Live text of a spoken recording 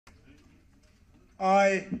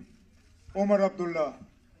I, Omar Abdullah,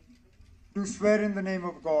 do swear in the name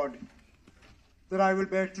of God that I will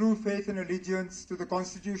bear true faith and allegiance to the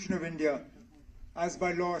Constitution of India as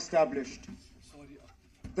by law established,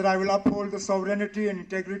 that I will uphold the sovereignty and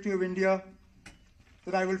integrity of India,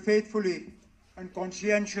 that I will faithfully and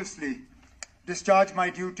conscientiously discharge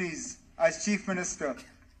my duties as Chief Minister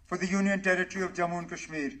for the Union Territory of Jammu and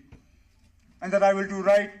Kashmir, and that I will do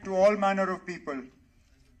right to all manner of people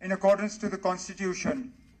in accordance to the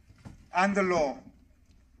Constitution and the law,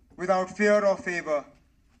 without fear or favor,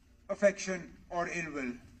 affection or ill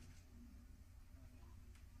will.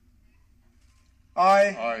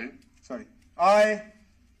 I,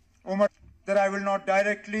 Omar, that I will not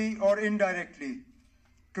directly or indirectly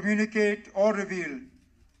communicate or reveal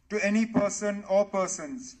to any person or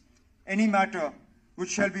persons any matter which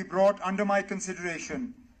shall be brought under my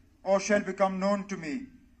consideration or shall become known to me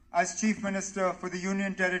as Chief Minister for the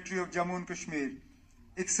Union Territory of Jammu and Kashmir,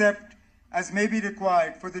 except as may be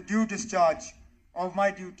required for the due discharge of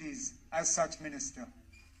my duties as such Minister.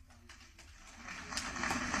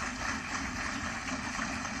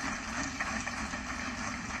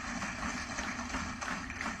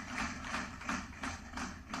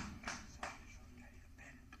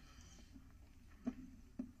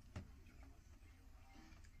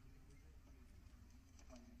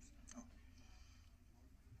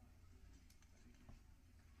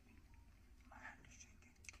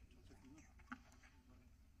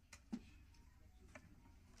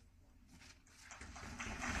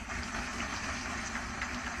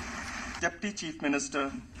 Deputy Chief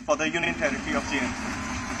Minister for the Union Territory of JKNC.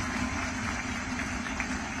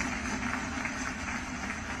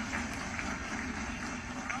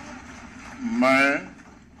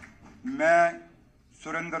 मैं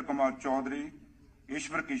सुरेंद्र कुमार चौधरी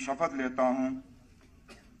ईश्वर की शपथ लेता हूं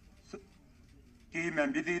कि मैं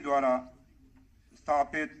विधि द्वारा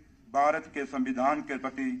स्थापित भारत के संविधान के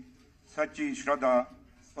प्रति सच्ची श्रद्धा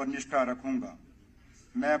और निष्ठा रखूंगा।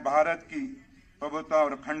 मैं भारत की प्रभुता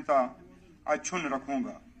और अखंडता अक्षुण्ण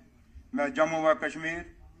रखूंगा। मैं जम्मू व कश्मीर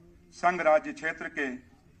संघ राज्य क्षेत्र के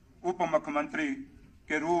उप मुख्यमंत्री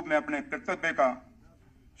के रूप में अपने कर्तव्य का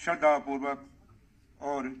श्रद्धापूर्वक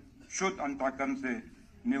और शुद्ध अंतःकरण से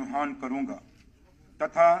निर्वहन करूंगा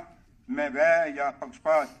तथा मैं भय या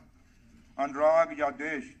पक्षपात, अनुराग या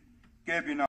द्वेष के बिना